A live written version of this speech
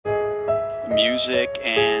music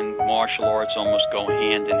and martial arts almost go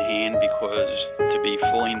hand in hand because to be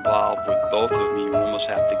fully involved with both of them, you almost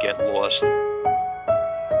have to get lost.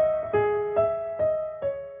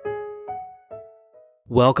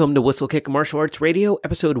 Welcome to Whistlekick Martial Arts Radio,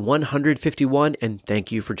 episode 151, and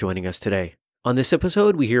thank you for joining us today. On this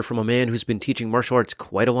episode, we hear from a man who's been teaching martial arts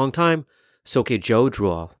quite a long time, Soke Joe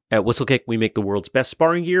Droual. At Whistlekick, we make the world's best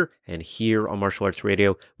sparring gear, and here on Martial Arts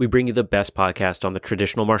Radio, we bring you the best podcast on the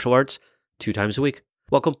traditional martial arts 2 times a week.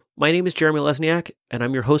 Welcome. My name is Jeremy Lesniak, and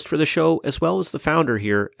I'm your host for the show, as well as the founder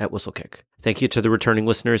here at Whistlekick. Thank you to the returning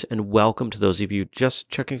listeners, and welcome to those of you just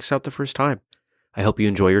checking us out the first time. I hope you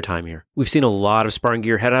enjoy your time here. We've seen a lot of sparring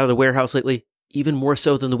gear head out of the warehouse lately, even more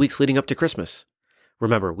so than the weeks leading up to Christmas.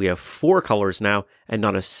 Remember, we have 4 colors now, and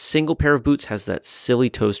not a single pair of boots has that silly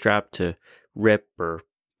toe strap to rip or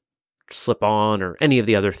slip on or any of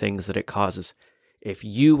the other things that it causes. If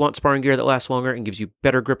you want sparring gear that lasts longer and gives you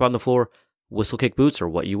better grip on the floor, Whistlekick boots are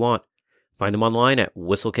what you want. Find them online at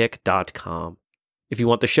whistlekick.com. If you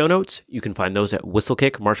want the show notes, you can find those at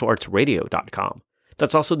whistlekickmartialartsradio.com.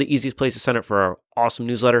 That's also the easiest place to sign up for our awesome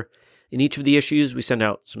newsletter. In each of the issues, we send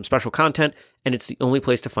out some special content, and it's the only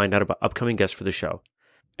place to find out about upcoming guests for the show.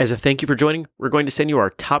 As a thank you for joining, we're going to send you our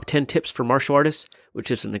top 10 tips for martial artists, which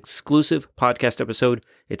is an exclusive podcast episode.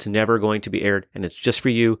 It's never going to be aired, and it's just for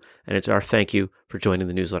you, and it's our thank you for joining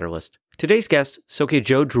the newsletter list. Today's guest, Soke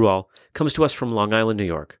Joe Droual, comes to us from Long Island, New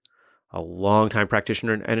York. A longtime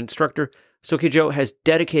practitioner and instructor, Soke Joe has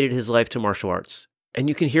dedicated his life to martial arts, and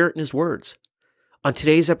you can hear it in his words. On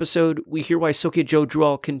today's episode, we hear why Soke Joe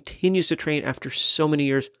Droual continues to train after so many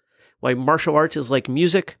years, why martial arts is like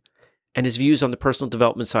music, and his views on the personal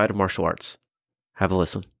development side of martial arts. Have a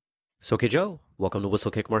listen. Soke Joe, welcome to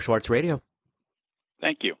Whistlekick Martial Arts Radio.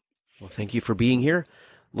 Thank you. Well, thank you for being here.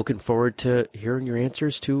 Looking forward to hearing your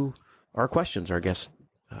answers to our questions. Our guests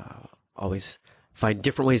always find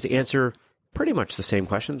different ways to answer pretty much the same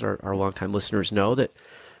questions. Our longtime listeners know that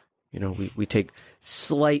we take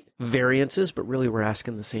slight variances, but really we're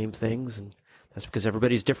asking the same things, and that's because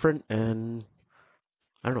everybody's different, and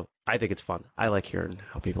I don't know. I think it's fun. I like hearing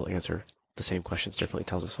how people answer the same questions differently. It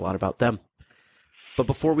tells us a lot about them. But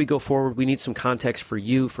before we go forward, we need some context for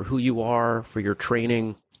you, for who you are, for your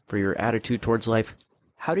training, for your attitude towards life.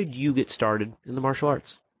 How did you get started in the martial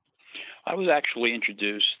arts? I was actually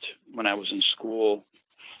introduced when I was in school,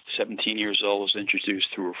 17 years old, was introduced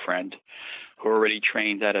through a friend who already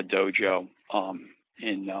trained at a dojo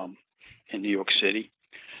in New York City.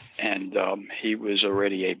 And he was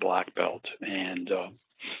already a black belt. And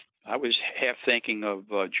I was half thinking of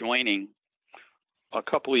joining a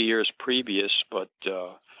couple of years previous, but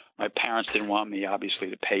my parents didn't want me,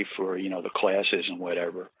 obviously, to pay for, the classes and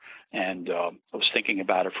whatever. And I was thinking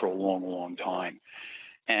about it for a long, long time.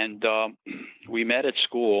 And we met at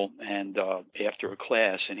school, and after a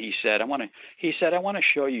class, and he said, I want to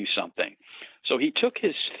show you something. So he took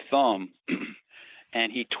his thumb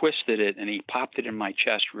and he twisted it and he popped it in my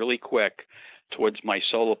chest really quick towards my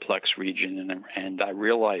solar plex region, and I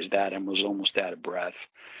realized that and was almost out of breath.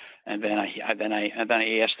 And then I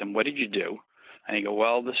asked him, "What did you do?" And he go,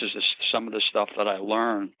 "Well, this is some of the stuff that I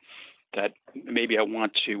learned that maybe I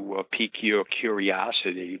want to pique your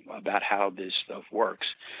curiosity about how this stuff works."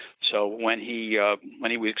 So when he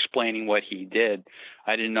was explaining what he did,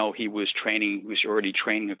 I didn't know he was training. He was already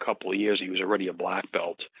training a couple of years. And he was already a black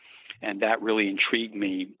belt, and that really intrigued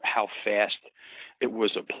me, how fast it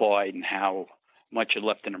was applied and how much it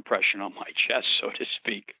left an impression on my chest, so to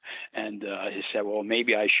speak. And he said, "Well,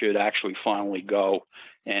 maybe I should actually finally go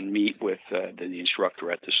and meet with the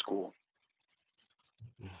instructor at the school."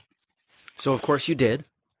 So, of course, you did.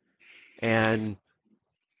 And,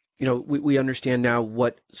 we understand now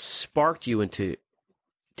what sparked you into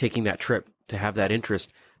taking that trip to have that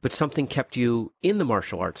interest, but something kept you in the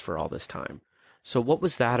martial arts for all this time. So what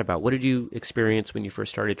was that about? What did you experience when you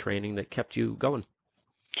first started training that kept you going?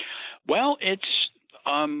 Well,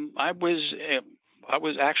 I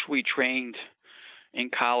was actually trained in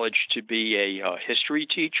college to be a history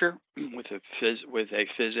teacher with a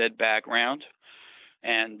phys ed background.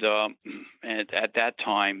 And at that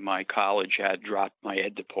time, my college had dropped my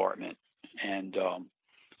ed department. And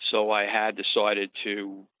so I had decided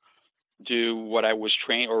to do what I was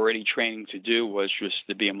already training to do, was just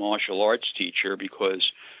to be a martial arts teacher,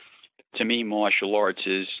 because to me, martial arts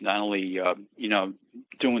is not only,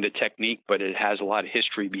 doing the technique, but it has a lot of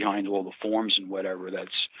history behind all the forms and whatever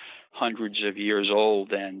that's hundreds of years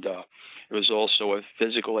old. And it was also a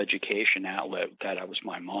physical education outlet. That was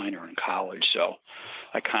my minor in college. So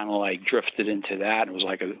I kind of drifted into that. It was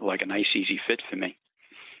like a nice, easy fit for me.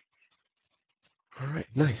 All right.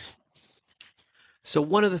 Nice. So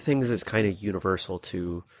one of the things that's kind of universal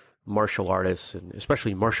to martial artists, and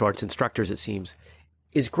especially martial arts instructors, it seems,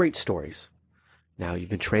 is great stories. Now, you've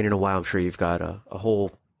been training a while. I'm sure you've got a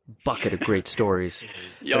whole bucket of great stories.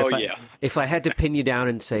 If I had to pin you down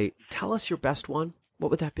and say, tell us your best one,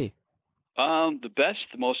 what would that be?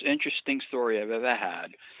 The most interesting story I've ever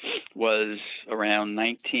had was around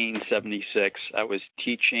 1976. I was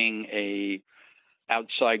teaching a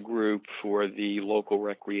outside group for the local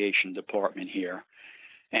recreation department here.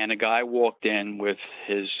 And a guy walked in with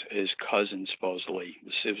his cousin, supposedly.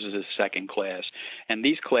 It was his second class. And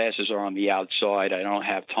these classes are on the outside. I don't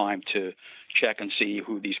have time to check and see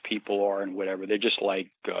who these people are and whatever. They're just like,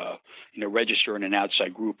 register in an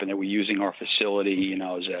outside group, and they were using our facility,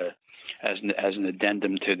 as an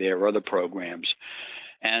addendum to their other programs.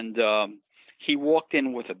 And he walked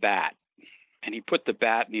in with a bat, and he put the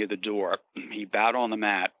bat near the door. He bowed on the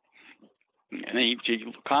mat. And then he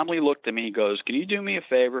calmly looked at me. He goes, "Can you do me a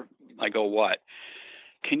favor?" I go, "What?"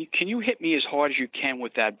 Can you hit me as hard as you can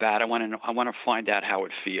with that bat? I want to find out how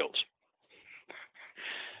it feels."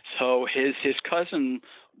 So his cousin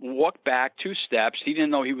walked back 2 steps. He didn't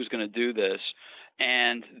know he was going to do this.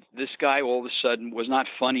 And this guy all of a sudden was not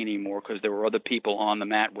funny anymore because there were other people on the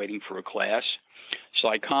mat waiting for a class. So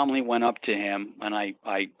I calmly went up to him, and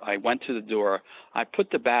I went to the door. I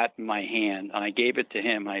put the bat in my hand, and I gave it to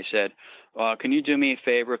him. I said, "Can you do me a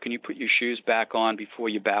favor? Can you put your shoes back on before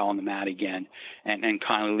you bow on the mat again and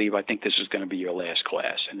kindly leave? I think this is going to be your last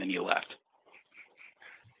class." And then he left.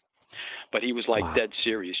 But he was like dead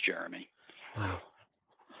serious, Jeremy. Wow.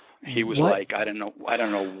 He was like, I don't know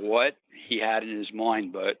what he had in his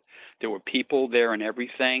mind, but there were people there and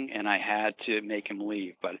everything, and I had to make him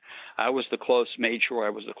leave. But I made sure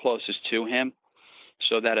I was the closest to him,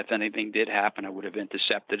 so that if anything did happen, I would have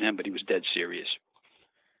intercepted him, but he was dead serious.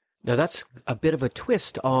 Now, that's a bit of a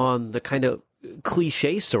twist on the kind of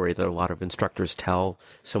cliche story that a lot of instructors tell,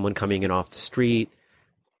 someone coming in off the street,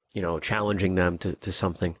 challenging them to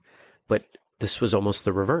something. But this was almost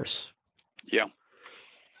the reverse. Yeah.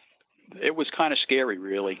 It was kind of scary,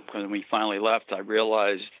 really. When we finally left, I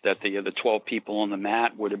realized that the other 12 people on the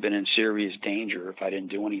mat would have been in serious danger if I didn't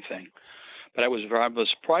do anything. But I was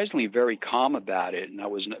surprisingly very calm about it, and I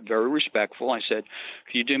was very respectful. I said,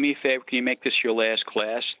 "Can you do me a favor? Can you make this your last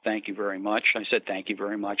class? Thank you very much." I said, "Thank you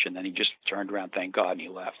very much," and then he just turned around, thank God, and he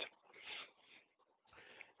left.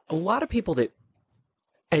 A lot of people that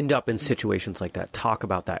end up in situations like that talk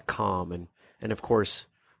about that calm, and of course,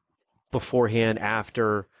 beforehand,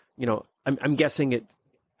 after, I'm guessing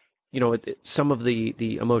some of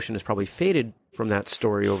the emotion has probably faded from that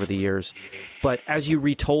story over the years. But as you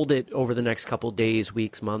retold it over the next couple of days,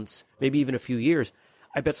 weeks, months, maybe even a few years,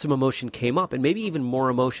 I bet some emotion came up, and maybe even more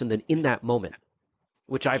emotion than in that moment,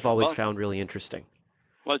 which I've always found really interesting.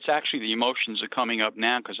 Well, it's actually the emotions are coming up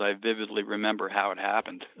now because I vividly remember how it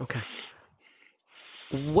happened. Okay.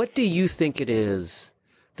 What do you think it is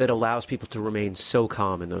that allows people to remain so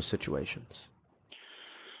calm in those situations?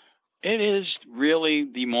 It is really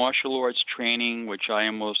the martial arts training, which I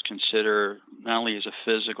almost consider not only as a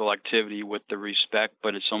physical activity with the respect,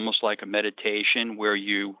 but it's almost like a meditation where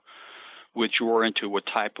you withdraw into what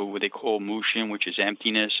they call mushin, which is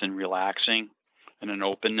emptiness and relaxing and an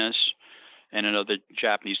openness. And another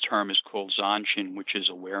Japanese term is called zanshin, which is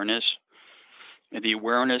awareness. And the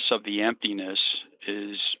awareness of the emptiness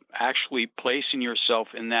is actually placing yourself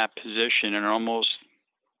in that position and almost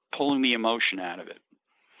pulling the emotion out of it.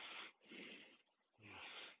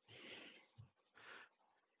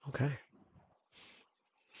 Okay.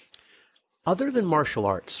 Other than martial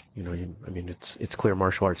arts, it's clear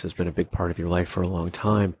martial arts has been a big part of your life for a long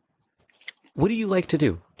time. What do you like to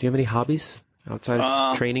do? Do you have any hobbies outside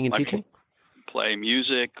of training and teaching? Play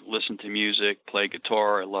music, listen to music, play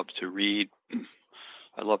guitar. I love to read.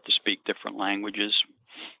 I love to speak different languages.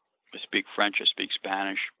 I speak French. I speak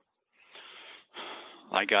Spanish.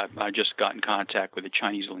 I just got in contact with a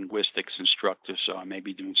Chinese linguistics instructor, so I may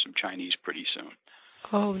be doing some Chinese pretty soon.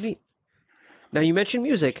 Oh, neat. Now, you mentioned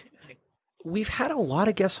music. We've had a lot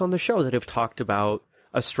of guests on the show that have talked about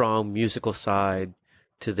a strong musical side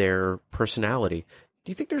to their personality. Do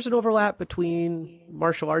you think there's an overlap between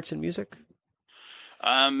martial arts and music?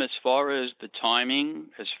 As far as the timing,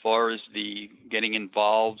 as far as the getting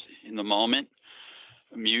involved in the moment,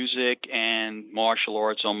 music and martial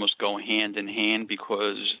arts almost go hand in hand,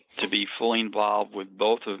 because to be fully involved with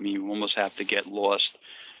both of them, you almost have to get lost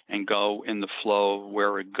and go in the flow of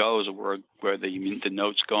where it goes, or where the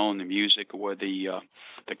notes go in the music, or where the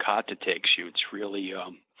kata takes you. It's really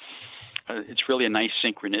a nice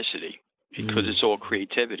synchronicity, because it's all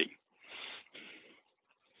creativity.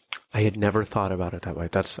 I had never thought about it that way.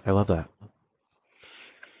 I love that.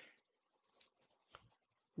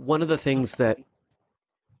 one of the things that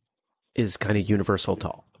is kind of universal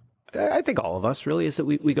to I think all of us really is that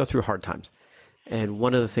we go through hard times. And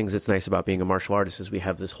one of the things that's nice about being a martial artist is we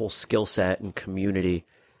have this whole skill set and community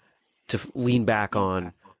to lean back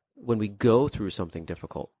on when we go through something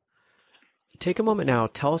difficult. Take a moment now.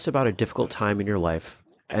 Tell us about a difficult time in your life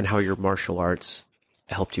and how your martial arts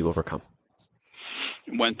helped you overcome.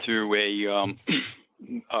 Went through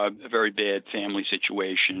a very bad family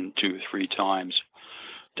situation 2 or 3 times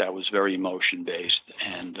that was very emotion-based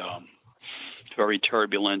and very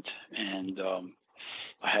turbulent. And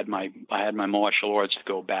I had my martial arts to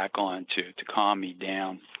go back on to calm me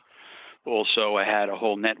down. Also, I had a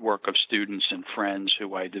whole network of students and friends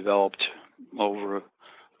who I developed over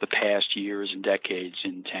the past years and decades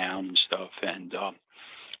in town and stuff, and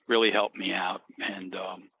really helped me out. And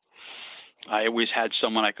I always had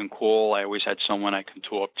someone I can call. I always had someone I can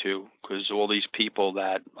talk to, because all these people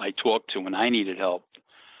that I talked to when I needed help,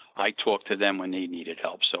 I talked to them when they needed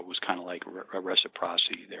help. So it was kind of like a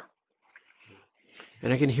reciprocity there.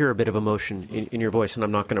 And I can hear a bit of emotion in your voice, and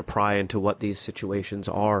I'm not going to pry into what these situations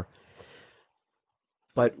are.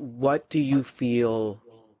 But what do you feel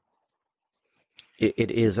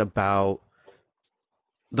it is about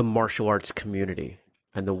the martial arts community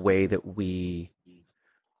and the way that we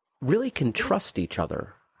really can trust each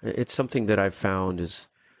other? It's something that I've found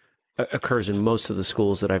occurs in most of the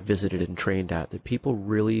schools that I've visited and trained at, that people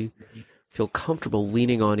really feel comfortable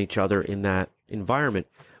leaning on each other in that environment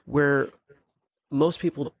where most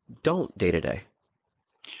people don't day to day.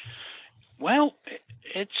 Well,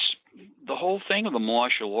 it's the whole thing of the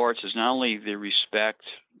martial arts is not only the respect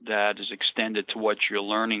that is extended to what you're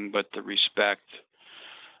learning, but the respect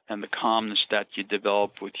and the calmness that you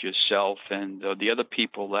develop with yourself and the other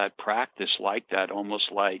people that practice like that,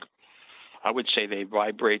 almost like, I would say they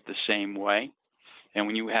vibrate the same way. And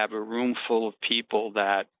when you have a room full of people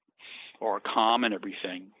that are calm and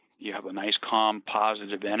everything, you have a nice, calm,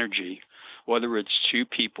 positive energy, whether it's 2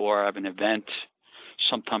 people or I have an event.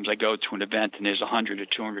 Sometimes I go to an event and there's 100 or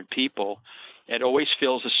 200 people. It always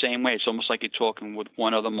feels the same way. It's almost like you're talking with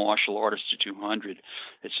one other martial artist to 200.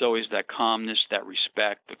 It's always that calmness, that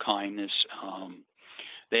respect, the kindness.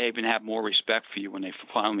 They even have more respect for you when they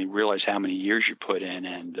finally realize how many years you put in,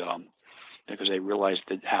 and because they realize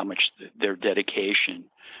that how much their dedication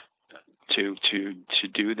to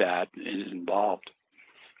do that is involved.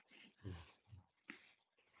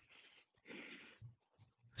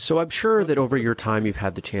 So I'm sure that over your time you've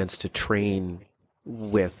had the chance to train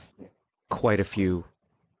with quite a few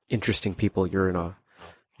interesting people. You're in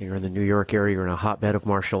the New York area, you're in a hotbed of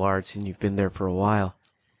martial arts, and you've been there for a while.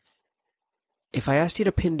 If I asked you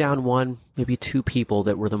to pin down 1, maybe 2 people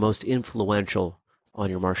that were the most influential on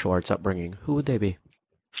your martial arts upbringing, who would they be?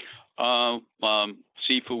 Sifu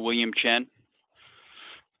William Chen,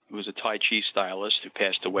 who was a Tai Chi stylist who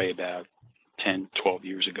passed away about 10, 12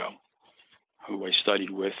 years ago, who I studied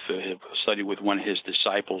with one of his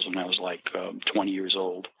disciples when I was like 20 years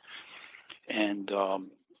old. And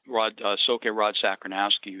Soke Rod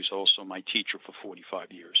Sakranowski, who's also my teacher for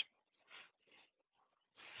 45 years.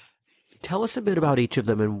 Tell us a bit about each of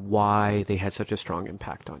them and why they had such a strong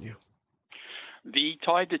impact on you. The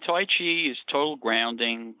Tai Chi is total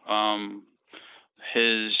grounding.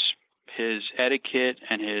 His etiquette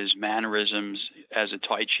and his mannerisms as a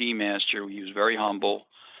Tai Chi master, he was very humble,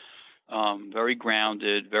 very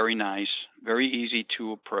grounded, very nice, very easy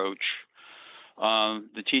to approach.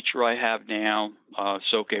 The teacher I have now,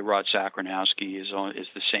 Soke Rod Sakranowski, is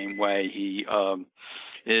the same way. He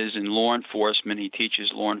is in law enforcement. He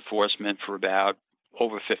teaches law enforcement for about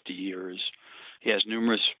over 50 years. He has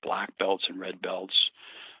numerous black belts and red belts,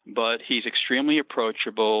 but he's extremely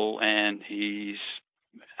approachable and he's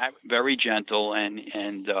very gentle, and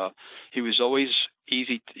he was always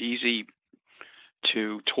easy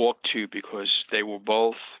to talk to because they were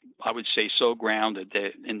both, I would say, so grounded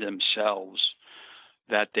in themselves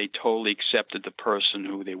that they totally accepted the person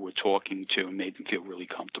who they were talking to and made them feel really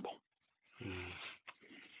comfortable.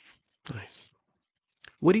 Nice.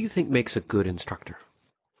 What do you think makes a good instructor?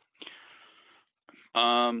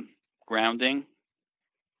 Grounding,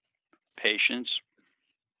 patience,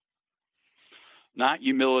 not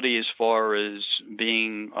humility as far as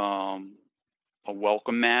being a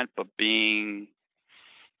welcome mat, but being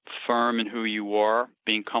firm in who you are,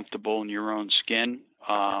 being comfortable in your own skin,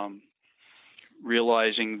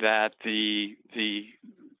 realizing that the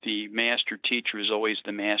master teacher is always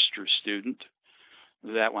the master student,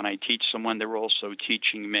 that when I teach someone, they're also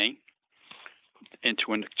teaching me, and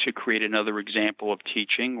to create another example of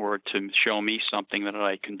teaching or to show me something that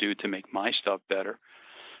I can do to make my stuff better.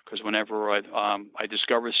 because whenever I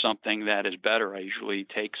discover something that is better, I usually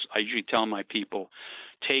tell my people,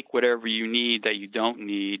 take whatever you need that you don't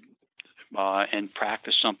need, and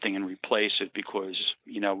practice something and replace it, because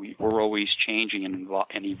we're always changing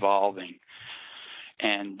and evolving.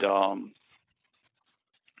 And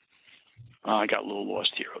I got a little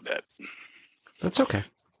lost here a bit. That's okay.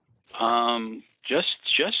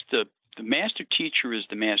 Just the master teacher is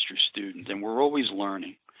the master student, and we're always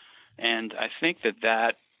learning. And I think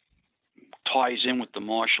that ties in with the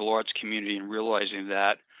martial arts community, and realizing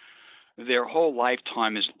that their whole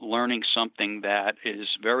lifetime is learning something that is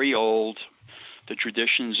very old. The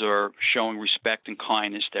traditions are showing respect and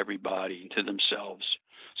kindness to everybody and to themselves,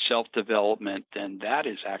 self-development, and that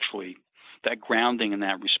is actually, that grounding and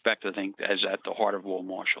that respect, I think, is at the heart of all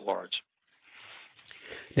martial arts.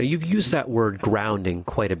 Now, you've used that word grounding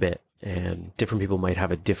quite a bit, and different people might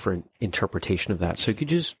have a different interpretation of that. So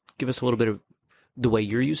could you just give us a little bit of the way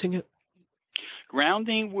you're using it?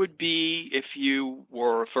 Grounding would be if you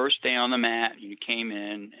were first day on the mat, you came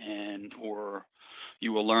in, or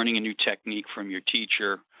you were learning a new technique from your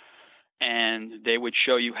teacher, and they would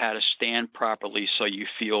show you how to stand properly so you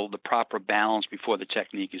feel the proper balance before the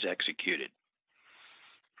technique is executed.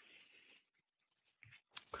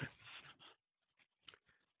 Okay.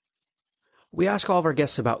 We ask all of our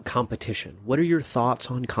guests about competition. What are your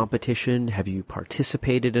thoughts on competition? Have you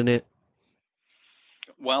participated in it?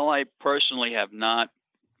 Well, I personally have not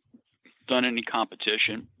done any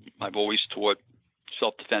competition. I've always taught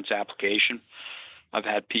self-defense application. I've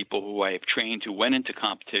had people who I have trained who went into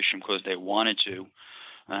competition because they wanted to.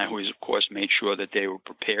 And I always, of course, made sure that they were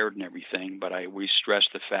prepared and everything, but I always stress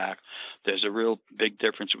the fact there's a real big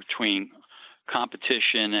difference between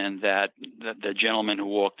competition and that the gentleman who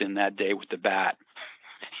walked in that day with the bat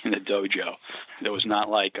in the dojo. There was not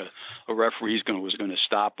like a referee was going to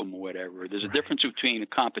stop him or whatever. There's a difference between a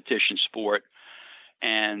competition sport,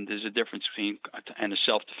 and there's a difference between and a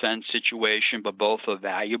self-defense situation, but both are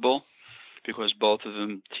valuable because both of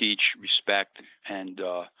them teach respect and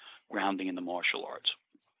grounding in the martial arts.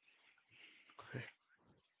 Okay.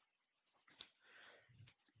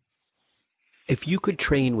 If you could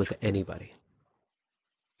train with anybody,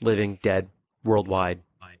 living, dead, worldwide,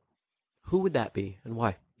 who would that be and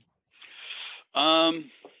why? The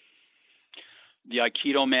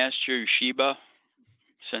Aikido master,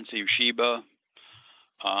 Sensei Yoshiba.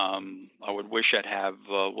 I would wish I'd have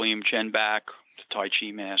William Chen back, the Tai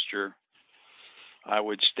Chi master. I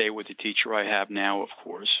would stay with the teacher I have now, of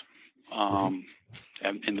course.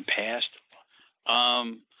 In the past,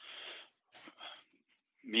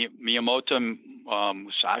 Miyamoto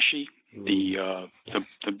Musashi, the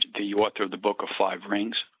author of the Book of Five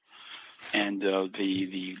Rings, and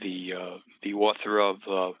the author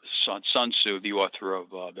of Sun Tzu, the author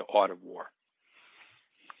of The Art of War.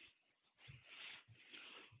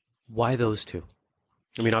 Why those two?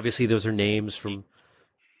 I mean, obviously those are names from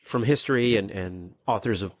history and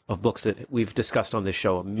authors of books that we've discussed on this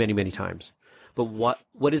show many, many times. But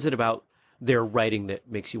what is it about their writing that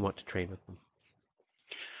makes you want to train with them?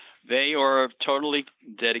 They are totally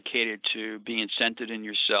dedicated to being centered in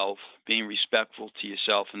yourself, being respectful to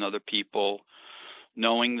yourself and other people,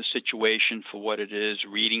 knowing the situation for what it is,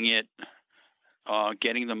 reading it,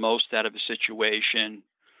 getting the most out of a situation,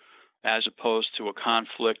 as opposed to a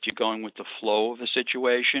conflict. You're going with the flow of the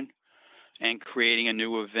situation and creating a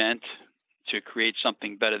new event to create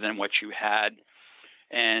something better than what you had,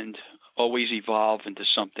 and always evolve into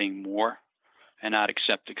something more and not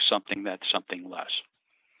accepting something that's something less.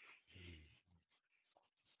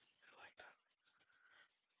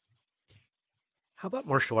 How about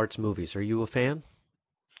martial arts movies? Are you a fan?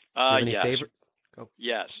 Do you have any yes. favorite? Oh.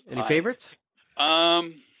 Yes. Any favorites?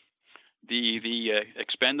 The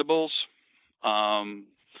Expendables,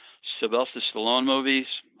 Sylvester Stallone movies.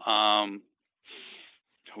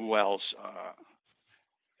 Who else?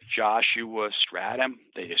 Joshua Stratham,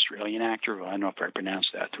 the Australian actor. I don't know if I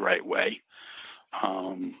pronounced that the right way.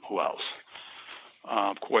 Who else?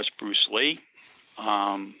 Of course, Bruce Lee.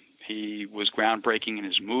 He was groundbreaking in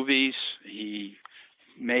his movies. He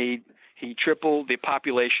tripled the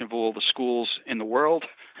population of all the schools in the world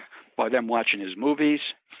by them watching his movies.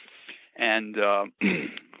 And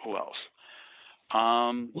who else?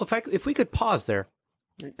 Well, if we could pause there,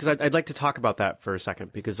 because I'd like to talk about that for a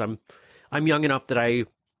second, because I'm young enough that I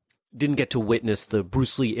didn't get to witness the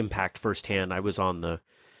Bruce Lee impact firsthand. I was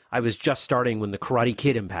just starting when the Karate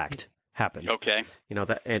Kid impact happened. Okay. You know,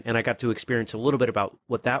 that, and I got to experience a little bit about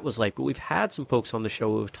what that was like. But we've had some folks on the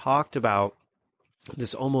show who have talked about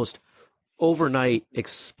this almost overnight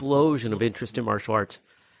explosion of interest in martial arts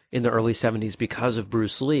in the early 70s because of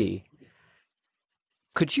Bruce Lee.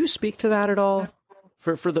 Could you speak to that at all,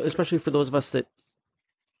 especially for those of us that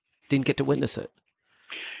didn't get to witness it?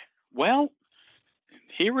 Well,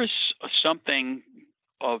 here is something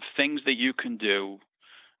of things that you can do.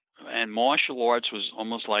 And martial arts was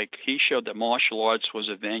almost like he showed that martial arts was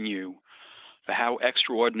a venue for how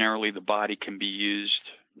extraordinarily the body can be used,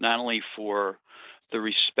 not only for the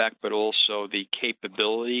respect, but also the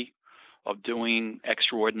capability of doing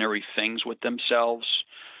extraordinary things with themselves,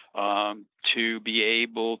 to be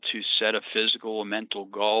able to set a physical or mental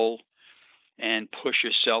goal and push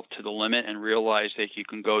yourself to the limit and realize that you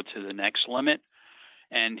can go to the next limit.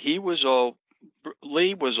 And Mr.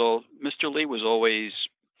 Lee was always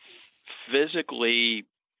physically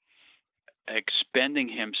expending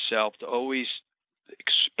himself to always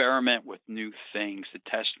experiment with new things, to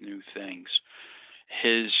test new things.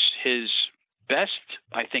 His best,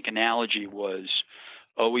 I think, analogy was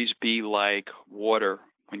always be like water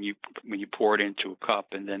when you pour it into a cup,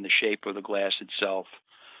 and then the shape of the glass itself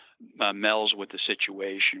melds with the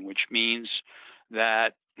situation, which means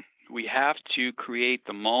that we have to create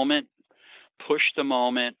the moment, push the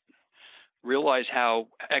moment, realize how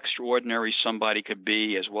extraordinary somebody could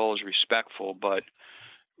be as well as respectful, but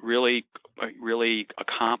really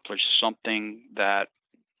accomplish something that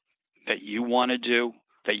you want to do,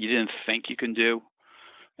 that you didn't think you can do,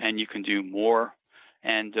 and you can do more,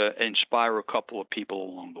 and inspire a couple of people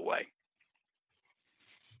along the way.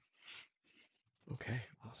 Okay,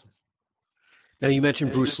 awesome. Now, you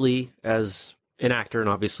mentioned Bruce Lee as an actor, and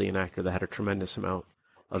obviously an actor that had a tremendous amount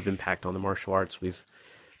of impact on the martial arts. We've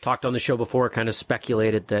talked on the show before, kind of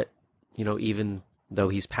speculated that, even though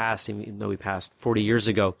he passed 40 years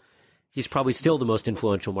ago, he's probably still the most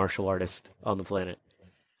influential martial artist on the planet.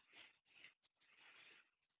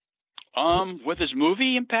 With his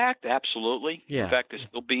movie impact, absolutely. Yeah. In fact, it's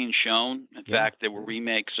still being shown. In fact, there were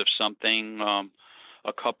remakes of something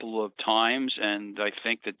a couple of times, and I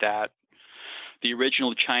think that the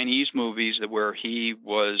original Chinese movies where he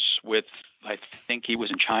was with, I think he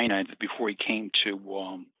was in China before he came to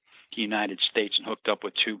the United States and hooked up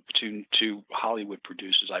with two Hollywood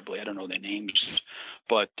producers, I believe. I don't know their names,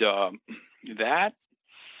 but that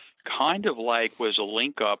kind of like was a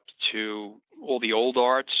link up to all the old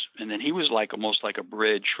arts, and then he was like almost like a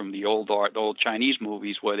bridge from the old Chinese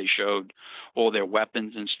movies where they showed all their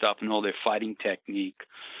weapons and stuff and all their fighting technique,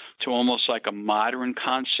 to almost like a modern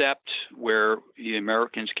concept where the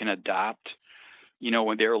Americans can adopt,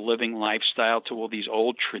 when they're a living lifestyle, to all these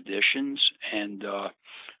old traditions, and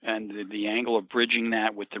the angle of bridging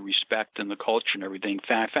that with the respect and the culture and everything.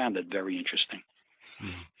 I found it very interesting.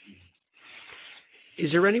 Mm-hmm.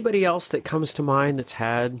 Is there anybody else that comes to mind that's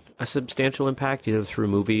had a substantial impact, either through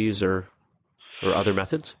movies or other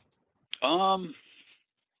methods? No,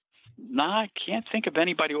 I can't think of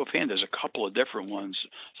anybody offhand. There's a couple of different ones.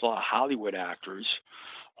 There's a lot of Hollywood actors.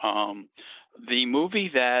 The movie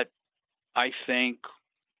that I think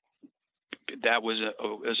that was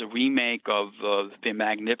a remake of The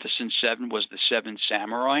Magnificent Seven was The Seven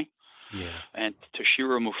Samurai. Yeah. And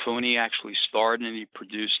Toshiro Mifune actually starred and he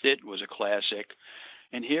produced it. It was a classic.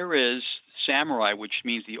 And here is samurai, which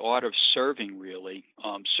means the art of serving, really,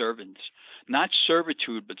 servants. Not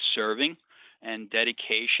servitude, but serving and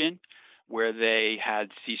dedication, where they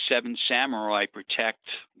had these seven samurai protect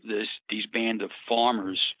these band of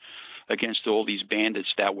farmers against all these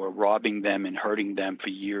bandits that were robbing them and hurting them for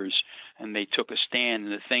years. And they took a stand.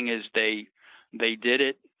 And the thing is, they did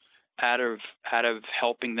it out of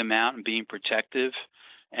helping them out and being protective,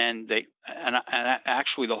 and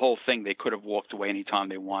actually the whole thing, they could have walked away anytime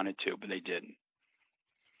they wanted to, but they didn't.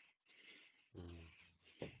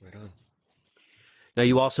 Right on. Now,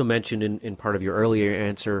 you also mentioned in part of your earlier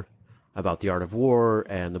answer about The Art of War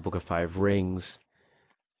and the Book of Five Rings.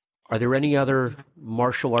 Are there any other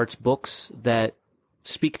martial arts books that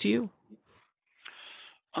speak to you?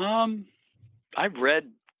 I've read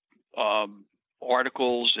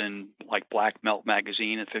articles in like Black Belt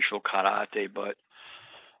Magazine, Official Karate, but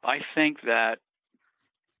I think that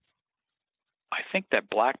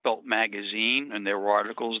Black Belt Magazine and their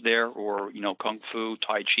articles there, or Kung Fu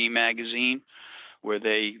Tai Chi Magazine, where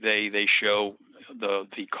they show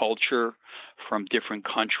the culture from different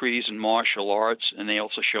countries and martial arts, and they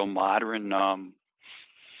also show modern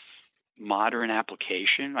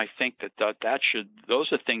application. I think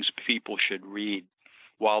those are things people should read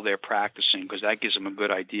while they're practicing, because that gives them a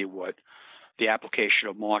good idea what the application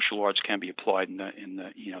of martial arts can be applied in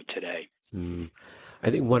the today.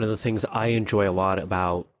 I think one of the things I enjoy a lot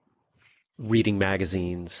about reading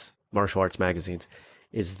magazines, martial arts magazines,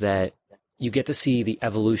 is that you get to see the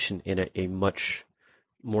evolution in a much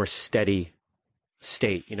more steady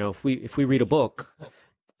state. If we read a book,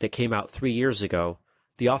 that came out 3 years ago,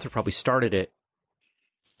 the author probably started it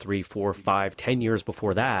 3, 4, 5, 10 years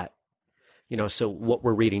before that. So what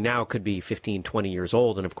we're reading now could be 15, 20 years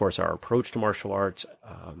old. And of course, our approach to martial arts,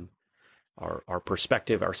 our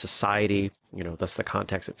perspective, our society, thus the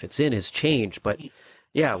context it fits in has changed. But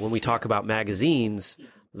yeah, when we talk about magazines,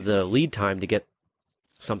 the lead time to get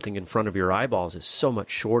something in front of your eyeballs is so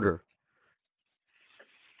much shorter.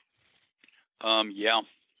 Yeah.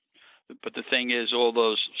 But the thing is,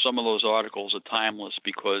 some of those articles are timeless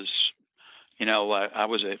because, I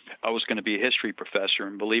was going to be a history professor,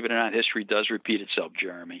 and believe it or not, history does repeat itself,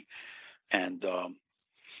 Jeremy. And,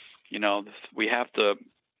 we have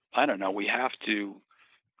to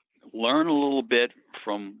learn a little bit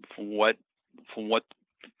from what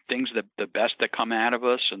things the best that come out of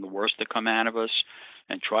us and the worst that come out of us,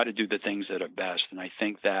 and try to do the things that are best. And I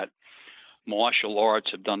think that martial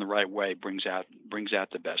arts, have done the right way, brings out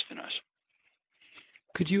the best in us.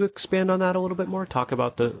 Could you expand on that a little bit more? Talk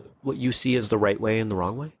about what you see as the right way and the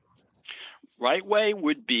wrong way? Right way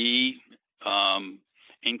would be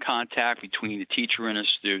in contact between a teacher and a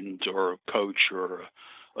student, or a coach, or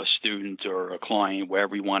a student, or a client,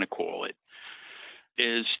 whatever you want to call it,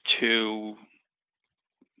 is to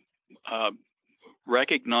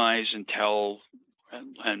recognize and tell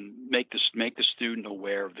and make the student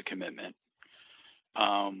aware of the commitment.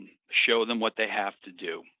 Show them what they have to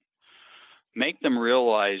do. Make them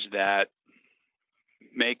realize that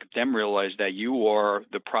you are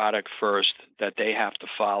the product first, that they have to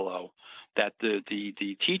follow, that the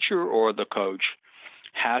teacher or the coach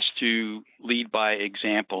has to lead by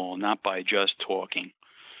example, not by just talking.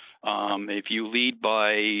 If you lead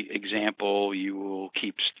by example, you will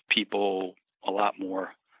keep people a lot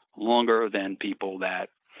more longer than people that,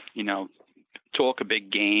 talk a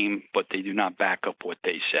big game, but they do not back up what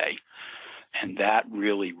they say. And that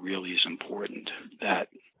really, really is important. That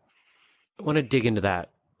I want to dig into that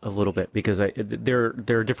a little bit, because there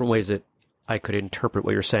are different ways that I could interpret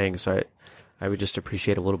what you're saying. So I would just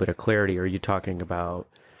appreciate a little bit of clarity. Are you talking about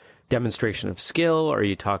demonstration of skill? Are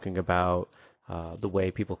you talking about the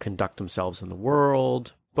way people conduct themselves in the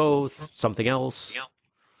world? Both? Something else? Yeah.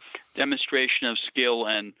 Demonstration of skill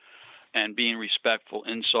and being respectful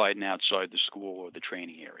inside and outside the school or the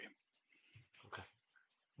training area.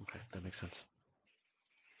 Okay, that makes sense.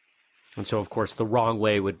 And so, of course, the wrong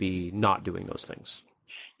way would be not doing those things.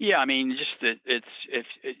 Yeah, I mean, just that if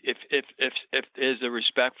there's a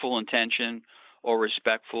respectful intention or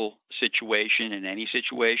respectful situation in any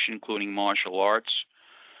situation, including martial arts,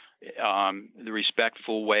 the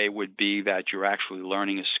respectful way would be that you're actually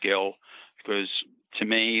learning a skill. Because to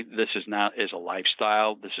me, this is a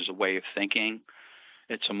lifestyle. This is a way of thinking.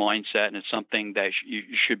 It's a mindset, and it's something that you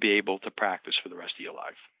should be able to practice for the rest of your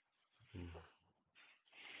life.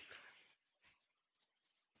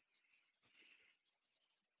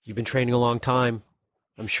 You've been training a long time.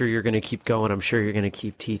 I'm sure you're going to keep going. I'm sure you're going to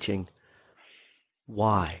keep teaching.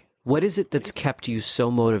 Why? What is it that's kept you so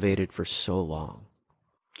motivated for so long?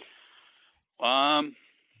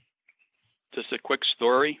 Just a quick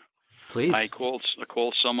story. Please. I called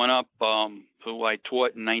someone up who I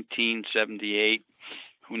taught in 1978,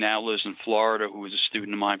 who now lives in Florida, who was a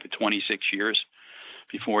student of mine for 26 years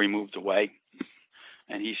before he moved away.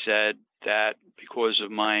 And he said that because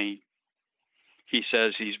of he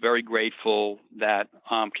says he's very grateful that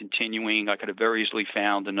I'm continuing. I could have very easily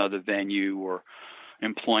found another venue or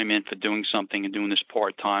employment for doing something and doing this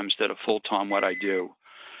part-time instead of full-time. What I do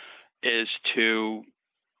is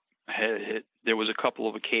there was a couple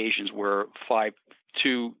of occasions where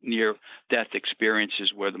two near-death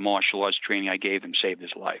experiences where the martial arts training I gave him saved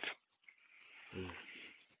his life.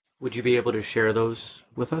 Would you be able to share those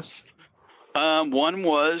with us? One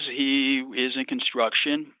was he is in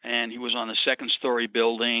construction, and he was on a second-story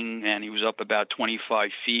building, and he was up about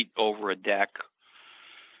 25 feet over a deck,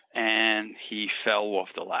 and he fell off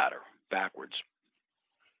the ladder backwards.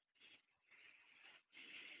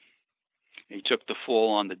 He took the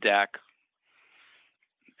fall on the deck.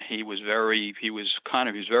 He was very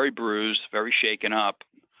bruised, very shaken up.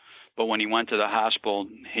 But when he went to the hospital,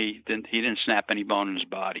 he didn't snap any bone in his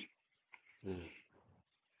body.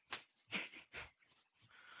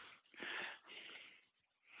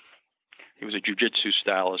 He was a jiu-jitsu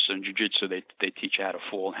stylist. In jiu-jitsu, they teach you how to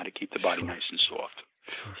fall and how to keep the body nice and soft.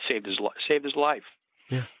 Saved his life.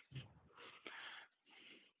 Yeah.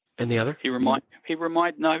 And the other? He reminded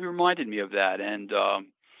me of that, and there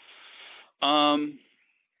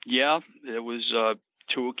was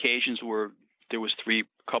two occasions where there was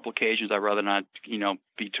couple occasions I'd rather not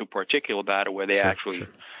be too particular about it, where they it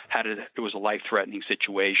was a life-threatening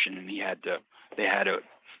situation, and they had to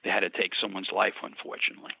they had to take someone's life,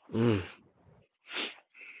 unfortunately. Mm.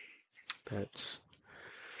 That's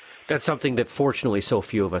something that fortunately so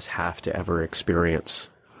few of us have to ever experience.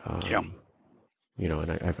 Yeah. You know,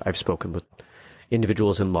 and I've spoken with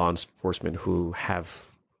individuals in law enforcement who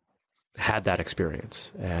have had that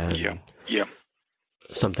experience, and Yeah.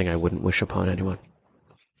 something I wouldn't wish upon anyone.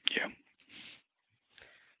 Yeah.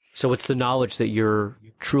 So it's the knowledge that you're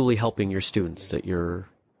truly helping your students, that you're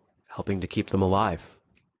helping to keep them alive,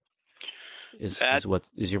 is what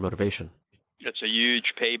is your motivation. It's a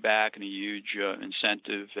huge payback and a huge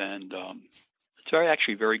incentive, and it's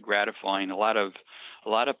actually very gratifying. A lot of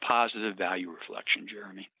positive value reflection,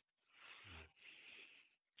 Jeremy.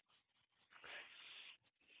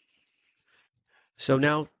 So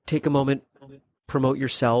now take a moment, promote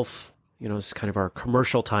yourself. You know, it's kind of our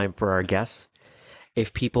commercial time for our guests.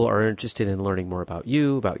 If people are interested in learning more about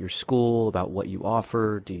you, about your school, about what you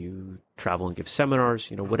offer, do you travel and give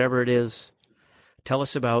seminars, you know, whatever it is, tell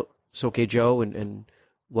us about Soke Joe and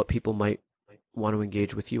what people might want to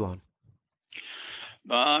engage with you on.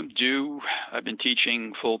 I've been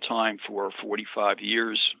teaching full-time for 45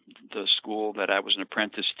 years. The school that I was an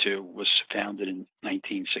apprentice to was founded in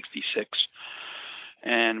 1966.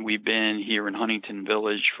 And we've been here in Huntington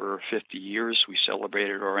Village for 50 years. We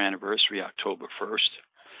celebrated our anniversary October 1st.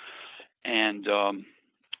 And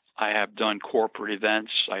I have done corporate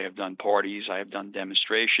events. I have done parties. I have done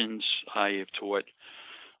demonstrations. I have taught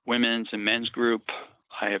women's and men's group.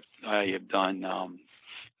 I have done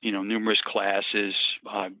numerous classes.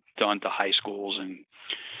 I've done to high schools, and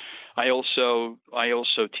I also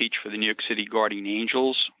teach for the New York City Guardian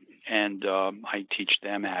Angels, and I teach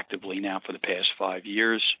them actively now for the past 5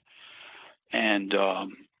 years, and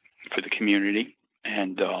for the community,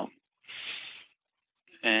 and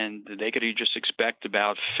they could just expect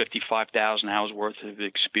about 55,000 hours worth of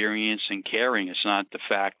experience in caring. It's not the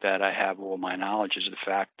fact that I have all my knowledge; it's the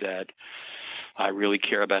fact that I really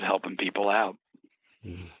care about helping people out.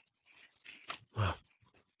 Mm-hmm. Wow.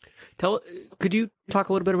 Could you talk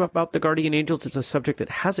a little bit about the Guardian Angels? It's a subject that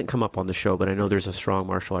hasn't come up on the show, but I know there's a strong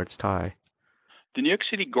martial arts tie. The New York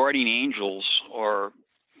City Guardian Angels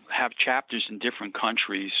have chapters in different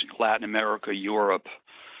countries: Latin America, Europe,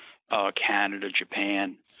 Canada,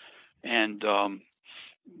 Japan, and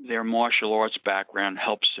their martial arts background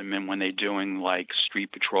helps them in when they're doing like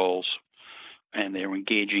street patrols, and they're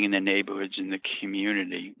engaging in the neighborhoods in the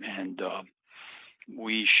community, and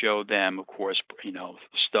we show them, of course,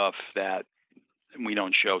 stuff that we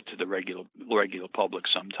don't show to the regular public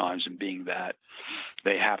sometimes, and being that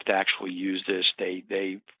they have to actually use this.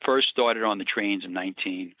 They first started on the trains in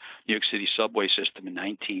New York City subway system in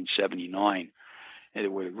 1979. And they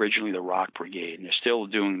were originally the Rock Brigade, and they're still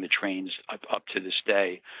doing the trains up to this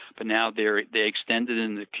day. But now they extended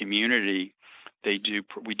in the community. I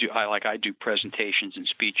do presentations and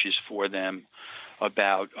speeches for them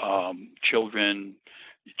about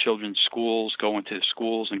children's schools, going to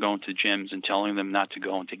schools and going to gyms and telling them not to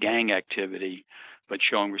go into gang activity, but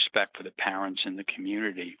showing respect for the parents and the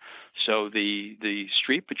community. So the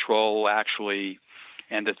street patrol actually,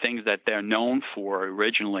 and the things that they're known for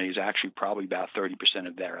originally, is actually probably about 30%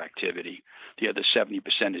 of their activity. The other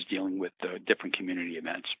 70% is dealing with different community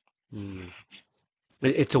events. Mm.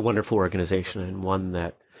 It's a wonderful organization, and one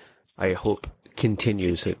that I hope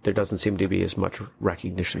continues. There doesn't seem to be as much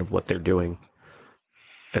recognition of what they're doing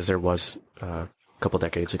as there was a couple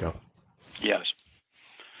decades ago. Yes.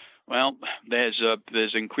 Well, there's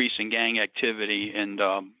increasing gang activity in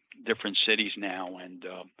different cities now, and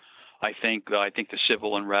I think the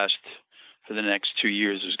civil unrest for the next 2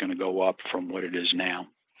 years is going to go up from what it is now,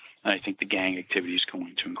 and I think the gang activity is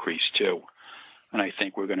going to increase too, and I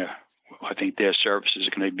think their services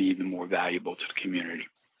are going to be even more valuable to the community.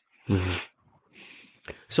 Mm-hmm.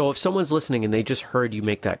 So if someone's listening and they just heard you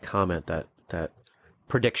make that comment, that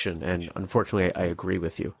prediction, and unfortunately I agree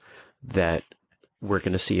with you, that we're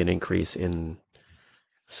going to see an increase in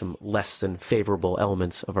some less than favorable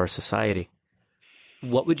elements of our society,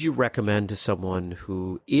 what would you recommend to someone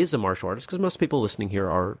who is a martial artist? Because most people listening here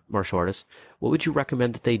are martial artists. What would you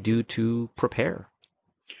recommend that they do to prepare?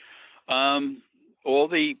 All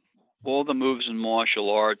the moves in martial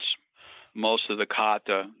arts, most of the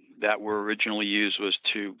kata that were originally used was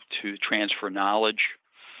to transfer knowledge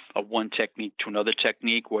of one technique to another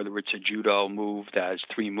technique, whether it's a judo move that has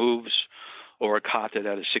 3 moves or a kata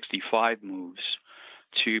that has 65 moves,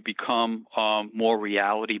 to become more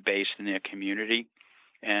reality-based in their community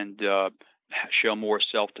and show more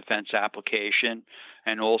self-defense application,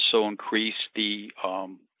 and also increase the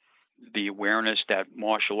the awareness that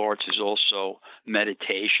martial arts is also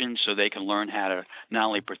meditation, so they can learn how to not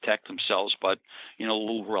only protect themselves, but a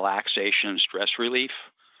little relaxation and stress relief.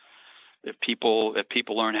 If people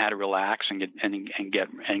learn how to relax and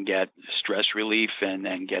get stress relief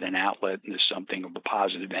and get an outlet into something of a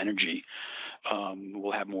positive energy,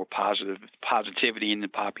 we'll have more positivity in the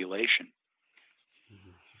population.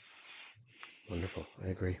 Wonderful. I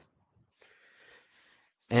agree.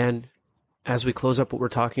 And as we close up what we're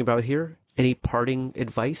talking about here, any parting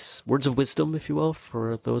advice, words of wisdom, if you will,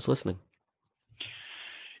 for those listening?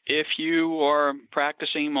 If you are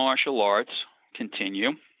practicing martial arts,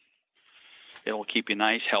 continue. It'll keep you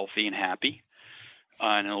nice, healthy, and happy.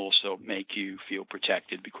 And it'll also make you feel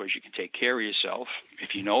protected because you can take care of yourself.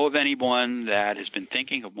 If you know of anyone that has been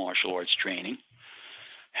thinking of martial arts training,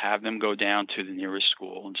 have them go down to the nearest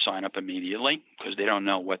school and sign up immediately because they don't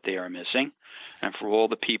know what they are missing. And for all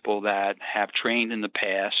the people that have trained in the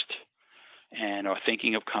past and are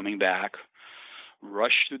thinking of coming back,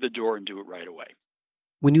 rush through the door and do it right away.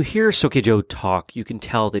 When you hear Soke Joe talk, you can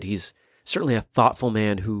tell that he's certainly a thoughtful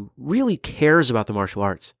man who really cares about the martial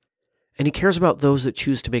arts. And he cares about those that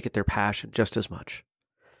choose to make it their passion just as much.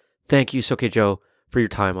 Thank you, Soke Joe, for your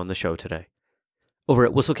time on the show today. Over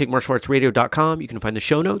at whistlekickmartialartsradio.com, you can find the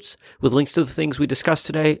show notes with links to the things we discussed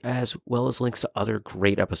today, as well as links to other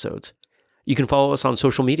great episodes. You can follow us on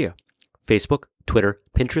social media, Facebook, Twitter,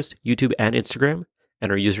 Pinterest, YouTube, and Instagram,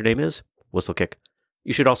 and our username is Whistlekick.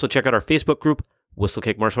 You should also check out our Facebook group,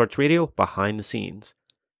 Whistlekick Martial Arts Radio, Behind the Scenes.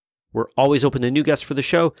 We're always open to new guests for the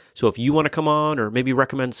show, so if you want to come on or maybe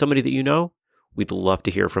recommend somebody that you know, we'd love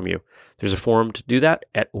to hear from you. There's a forum to do that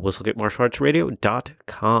at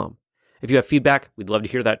whistlekickmartialartsradio.com. If you have feedback, we'd love to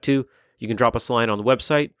hear that too. You can drop us a line on the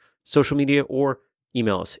website, social media, or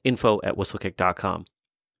email us, info@whistlekick.com.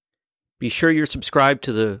 Be sure you're subscribed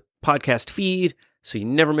to the podcast feed so you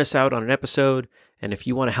never miss out on an episode. And if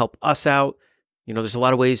you want to help us out, there's a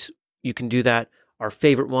lot of ways you can do that. Our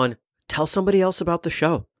favorite one, tell somebody else about the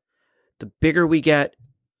show. The bigger we get,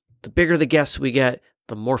 the bigger the guests we get,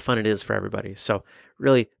 the more fun it is for everybody. So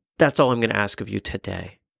really, that's all I'm going to ask of you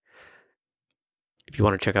today. If you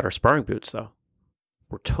want to check out our sparring boots, though,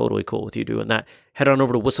 we're totally cool with you doing that. Head on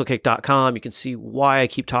over to whistlekick.com. You can see why I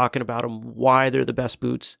keep talking about them, why they're the best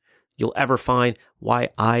boots you'll ever find, why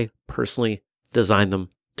I personally designed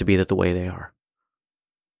them to be the way they are.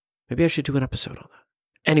 Maybe I should do an episode on that.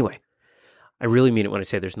 Anyway, I really mean it when I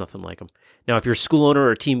say there's nothing like them. Now, if you're a school owner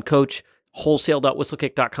or a team coach,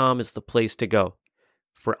 wholesale.whistlekick.com is the place to go.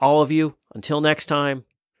 For all of you, until next time,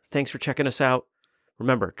 thanks for checking us out.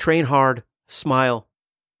 Remember, train hard, smile,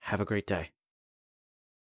 have a great day.